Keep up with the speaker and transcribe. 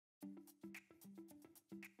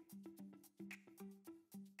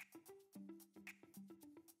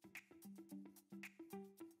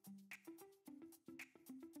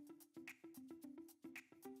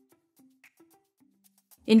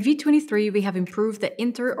In V23, we have improved the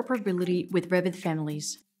interoperability with Revit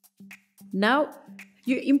Families. Now,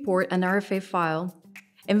 you import an RFA file,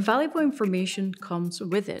 and valuable information comes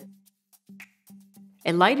with it.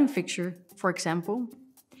 A lighting fixture, for example,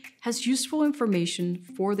 has useful information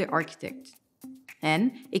for the architect,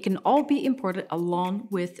 and it can all be imported along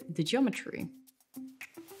with the geometry.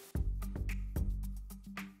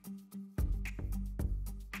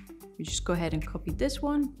 You just go ahead and copy this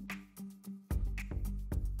one.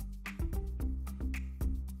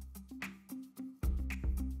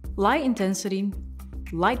 Light intensity,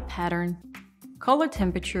 light pattern, color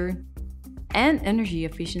temperature, and energy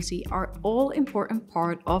efficiency are all important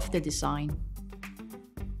part of the design.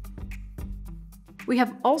 We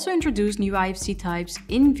have also introduced new IFC types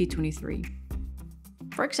in V23.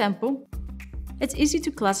 For example, it's easy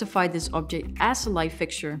to classify this object as a light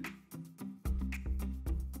fixture.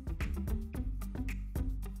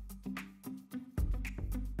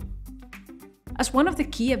 As one of the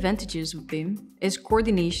key advantages of BIM is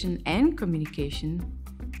coordination and communication,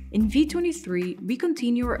 in V23 we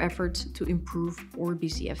continue our efforts to improve our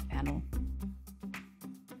BCF panel.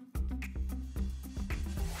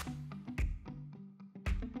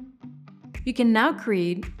 You can now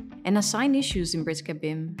create and assign issues in BricsCAD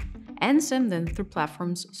BIM and send them through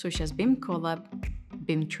platforms such as BIM Collab,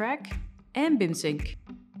 BIM Track, and BIM Sync.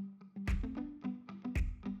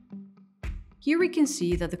 Here we can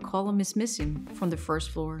see that the column is missing from the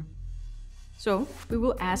first floor. So we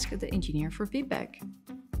will ask the engineer for feedback.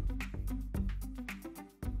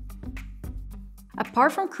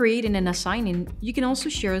 Apart from creating and assigning, you can also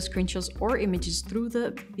share screenshots or images through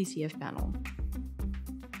the BCF panel.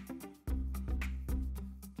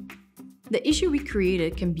 The issue we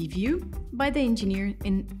created can be viewed by the engineer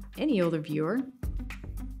in any other viewer.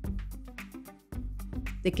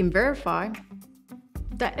 They can verify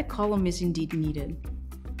that a column is indeed needed.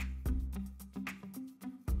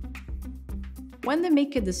 When they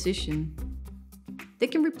make a decision, they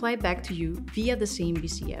can reply back to you via the same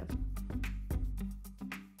BCF.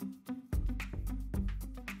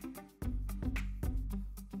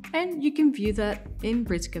 And you can view that in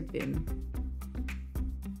BricsCAD BIM.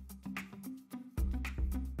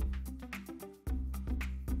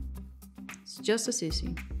 It's just as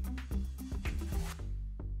easy.